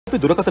අපි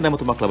දුරකථන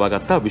ඇමතුමක් ලබා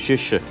ගත්තා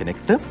විශේෂ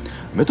කෙනෙක්ට.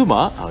 මෙතුමා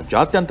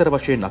ජාත්‍යන්තර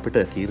වශයෙන් අපිට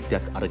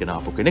කීර්තියක් අරගෙන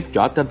ආපු කෙනෙක්,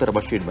 ජාත්‍යන්තර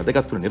වශයෙන්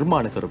වැදගත් වුණු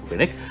නිර්මාණ කරපු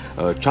කෙනෙක්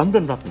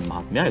චන්ද්‍රන් රත්න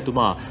මහත්මයා.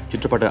 එතුමා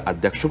චිත්‍රපට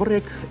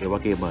අධ්‍යක්ෂකවරයෙක්, ඒ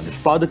වගේම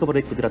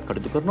නිෂ්පාදකවරයෙක් විදිහට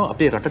කටයුතු කරනවා.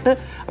 අපේ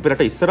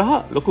රට ඉස්සරහා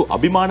ලොකු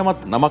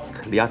අභිමානවත් නමක්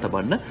ලියා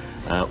තබන්න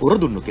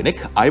උරදුන්නු කෙනෙක්.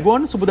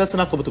 අයබෝන්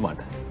සුබදසනක්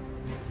ඔබතුමාට.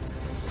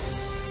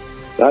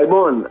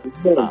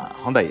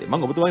 හොඳයි, මම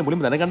ඔබතුමාගේ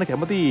මුලින්ම දැනගන්න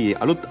කැමති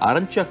අලුත්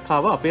ආරංචියක්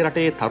ආවා අපේ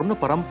රටේ තරුණ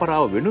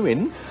පරම්පරාව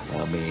වෙනුවෙන්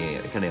මේ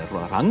කියන්නේ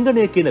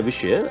රංගනය කියන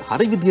විෂය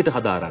හරි විදිහට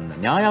හදාරන්න,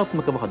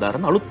 න්‍යායාත්මකව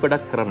හදාරන්න අලුත්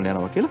වැඩක් කරන්න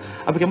යනවා කියලා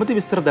අපි කැමති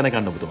විස්තර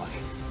දැනගන්න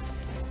ඔබතුමාගේ.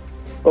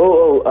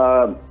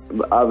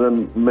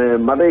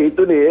 මට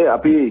හිතුනේ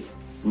අපි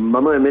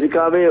මම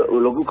ඇමරිකාවේ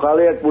ලොකු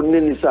කාලයක්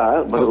වුණේ නිසා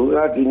මම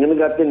උගාට ඉගෙන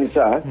ගත්තේ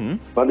නිසා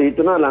මට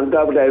හිතුණා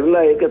ලංකාවට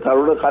ඇවිල්ලා ඒක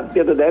තරුණ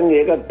කට්ටියට දැන්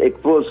ඒකත්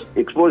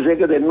එක්ස්පෝස්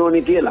එක දෙන්න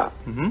ඕනේ කියලා.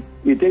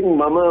 ඉතින්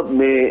මම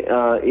මේ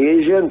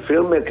ඒෂියන්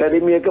ෆිල්ම්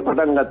ඇකඩමි එක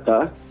පටන්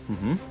ගත්තා.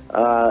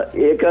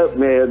 ඒක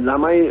මේ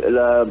ළමයි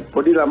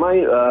පොඩි ළමයි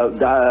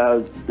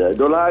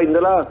 12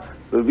 ඉඳලා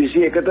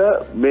 21ට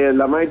මේ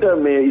ළමයිට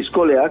මේ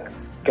ඉස්කෝලයක්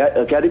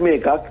ඇකඩමි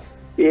එකක්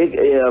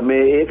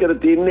ඒකට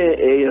තියන්නේ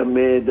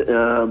මේ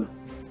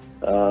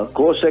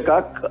course එකක් 8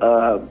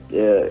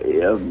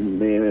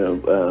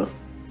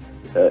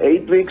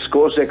 weeks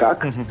course එකක්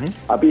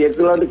අපි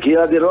ඒගොල්ලන්ට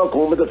කියලා දෙනවා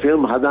කොහොමද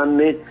ෆිල්ම්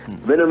හදන්නේ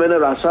වෙන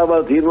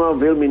රසාවල් තියෙනවා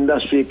ෆිල්ම්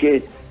ඉන්ඩස්ට්‍රි එකේ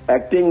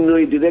acting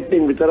නුයි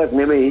directing විතරක්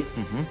නෙමෙයි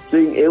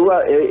ඉතින් ඒවා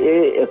ඒ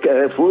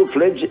full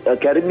fledged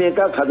academy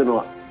එකක්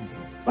හදනවා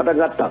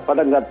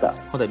පටන් ගත්තා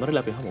හොඳයි මරලා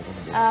අපි හමු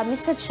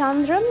Mr.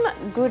 Chandram,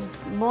 good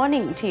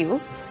morning to you.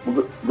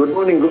 Good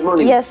morning.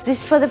 Yes,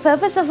 this for the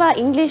purpose of our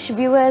English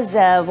viewers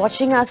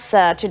watching us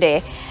today.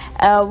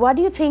 What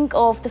do you think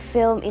of the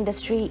film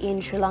industry in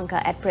Sri Lanka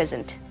at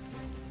present?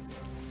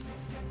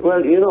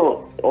 Well,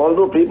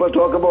 although people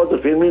talk about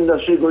the film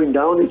industry going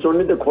down, it's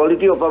only the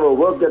quality of our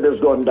work that has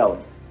gone down.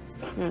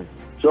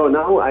 So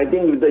now I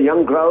think with the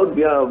young crowd,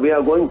 we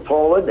are going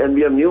forward and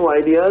we have new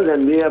ideas and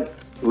we have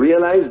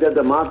realized that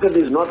the market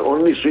is not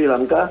only Sri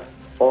Lanka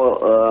or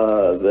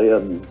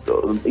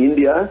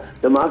India,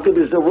 the market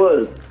is the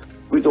world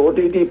with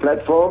OTT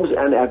platforms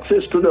and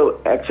access to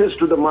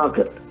the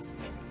market.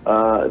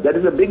 That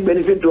is a big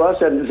benefit to us,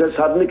 and this has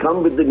suddenly come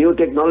with the new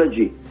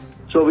technology.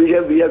 So we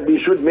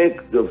should make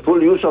the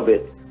full use of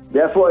it.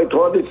 Therefore, I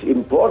thought it's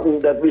important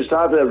that we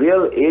start a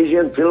real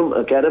Asian Film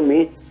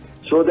Academy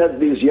so that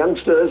these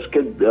youngsters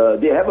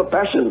they have a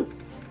passion.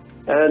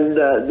 And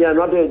they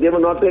were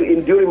not there.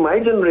 During my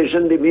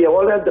generation, we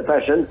all had the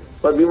passion,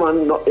 but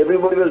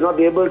everybody was not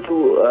able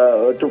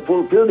to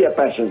fulfill their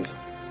passions.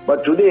 But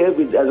today,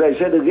 as I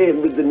said again,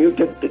 with the new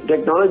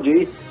technology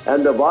and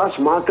the vast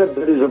market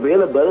that is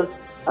available,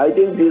 I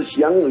think these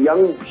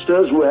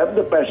youngsters who have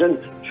the passion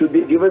should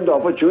be given the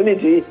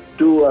opportunity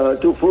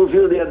to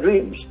fulfill their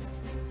dreams.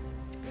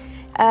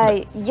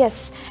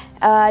 Yes.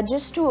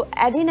 Just to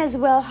add in as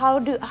well, how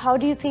do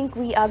you think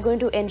we are going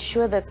to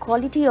ensure the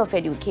quality of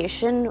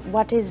education?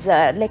 What is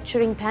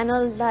lecturing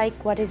panel like?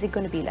 What is it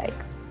going to be like?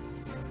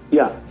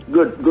 Yeah,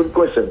 good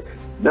question.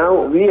 Now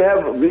we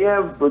have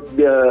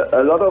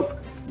a lot of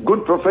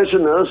good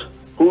professionals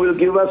who will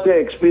give us their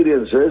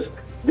experiences.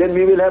 Then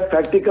we will have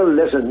practical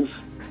lessons,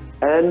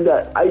 and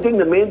I think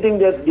the main thing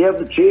that they have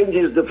to change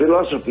is the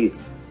philosophy,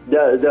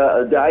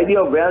 the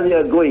idea of where they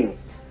are going.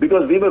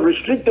 Because we were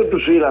restricted to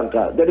Sri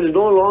Lanka. That's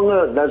no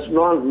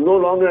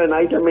longer an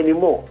item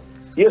anymore.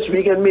 Yes,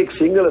 we can make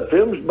singular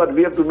films, but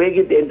we have to make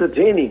it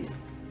entertaining,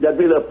 that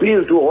will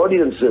appeal to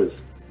audiences.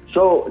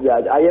 So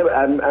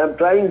I'm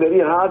trying very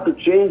hard to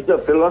change the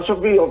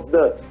philosophy of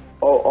the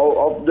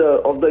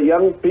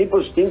young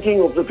people's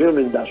thinking of the film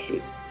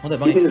industry.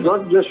 It is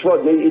not just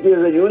it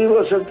is a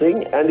universal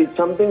thing, and it's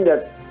something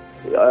that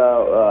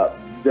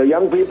the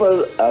young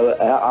people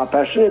are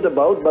passionate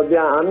about, but they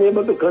are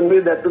unable to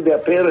convey that to their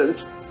parents.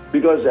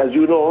 Because as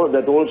you know,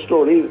 that old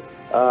story,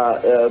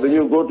 when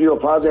you go to your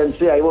father and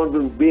say, I want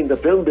to be in the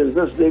film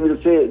business, they will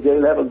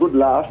have a good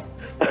laugh.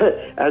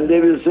 And they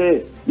will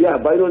say, yeah,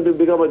 why don't you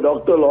become a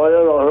doctor,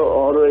 lawyer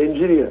or an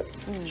engineer?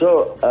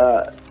 So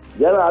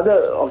there are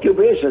other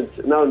occupations.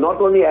 Now, not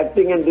only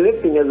acting and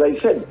directing, as I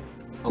said,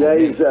 there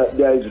is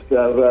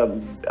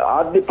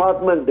art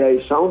department, there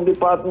is sound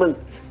department,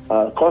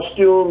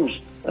 costumes,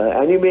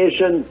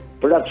 animation,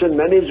 production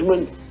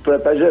management,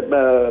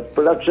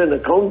 production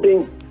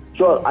accounting.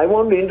 So I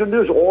want to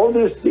introduce all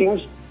these things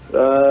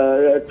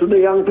to the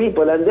young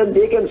people, and then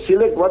they can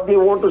select what they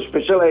want to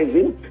specialize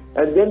in,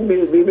 and then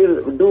we will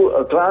do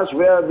a class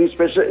where we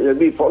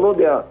follow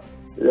their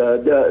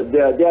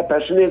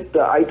passionate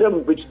item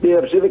which they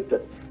have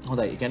selected.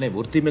 හොඳයි. ඒ කියන්නේ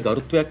වෘත්තීය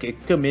ගරුත්වයක්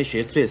එක්ක මේ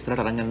ක්ෂේත්‍රයේ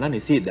ඉස්සරහට අරන් යන්න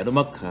නිසි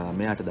දැනුමක්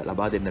මෙයාට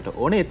ලබා දෙන්නට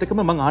ඕනේ. ඒත් එක්කම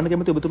මම අහන්න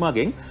කැමති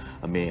ඔබතුමාගෙන්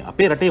මේ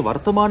අපේ රටේ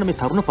වර්තමාන මේ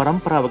තරුණ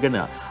පරම්පරාව ගැන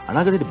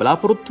අනාගතයේදී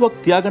බලාපොරොත්තුවක්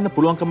තියාගන්න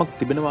පුළුවන්කමක්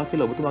තිබෙනවා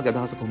කියලා ඔබතුමාගේ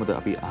අදහස කොහොමද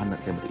අපි අහන්න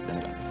කැමති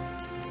දැනගන්න.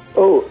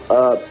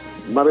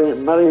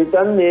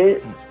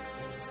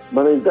 මම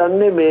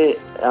හිතන්නේ මේ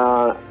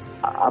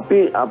අපි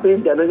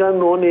දැනගන්න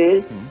ඕනේ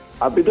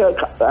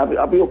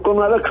අපි ඔක්කොම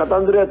අර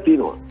කතන්දරයක්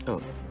තියෙනවා.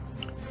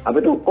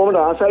 අපිට ඔක්කොම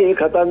ආසයි ඒ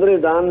කතන්දරේ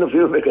දාන්න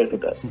ෆිල්ම්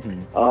එකකට.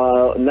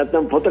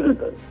 නැත්නම්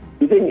පොතකට.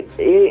 ඉතින්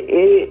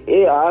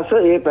ඒ ආස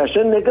ඒ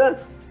පැෂන් එක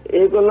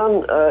ඒගොල්ලන්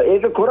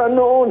ඒක කරන්න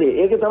ඕනේ.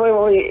 ඒක තමයි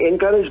මම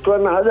එන්කරේජ්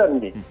කරන්න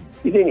හදන්නේ.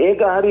 ඉතින්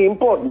ඒක හරි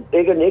ඉම්පෝටන්ට්.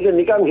 ඒක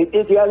නිකන්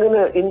හිතේ තියාගෙන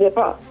ඉන්න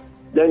එපා.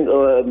 දැන්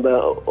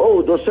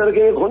ඔව් දොස්තර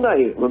කෙනෙක්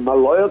හොඳයි. මම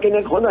ලෝයර්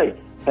කෙනෙක් හොඳයි.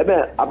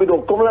 හැබැයි අපිට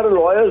ඔක්කොමලා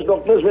ලෝයර්ස්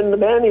ડોක්ටර්ස් වෙන්න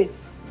බෑනේ.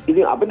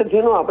 ඉතින් අපිට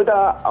තියෙනවා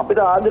අපිට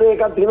ආදරය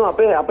එකක් තියෙනවා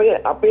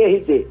අපේ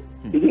හිතේ.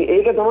 ඉතින්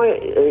ඒක තමයි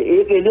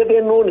ඒක එළියට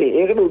එන්න ඕනේ.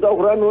 ඒකට උදව්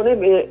කරන්න ඕනේ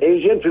මේ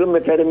ඒෂියන් ෆිල්ම්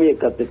ඇකඩමි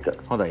එකත් එක්ක.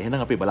 හොඳයි.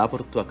 එහෙනම් අපි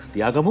බලාපොරොත්තුවක්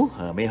තියාගමු.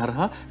 මේ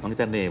හරහා මම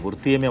හිතන්නේ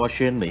වෘත්තීයමය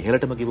වශයෙන්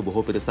ඉහළටම ගිහපු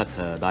බොහෝ පිරිසක්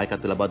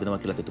දායකත්ව ලබා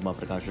දෙනවා කියලා එතුමා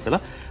ප්‍රකාශ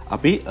කළා.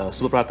 අපි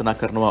සුබ ප්‍රාර්ථනා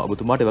කරනවා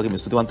ඔබතුමාට. ඒ වගේම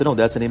ස්තුතිවන්ත වෙනවා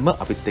උදෑසනින්ම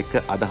අපිත් එක්ක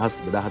අදහස්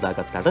බෙදා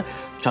හදාගත්තාට.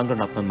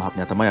 චන්ද්‍රරත්න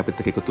මහත්මයා තමයි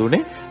අපිත් එක්ක එකතු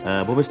වුණේ.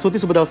 බොහොම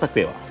ස්තුතියි. සුබ දවසක්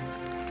වේවා.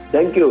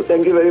 Thank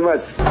you very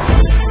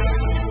much.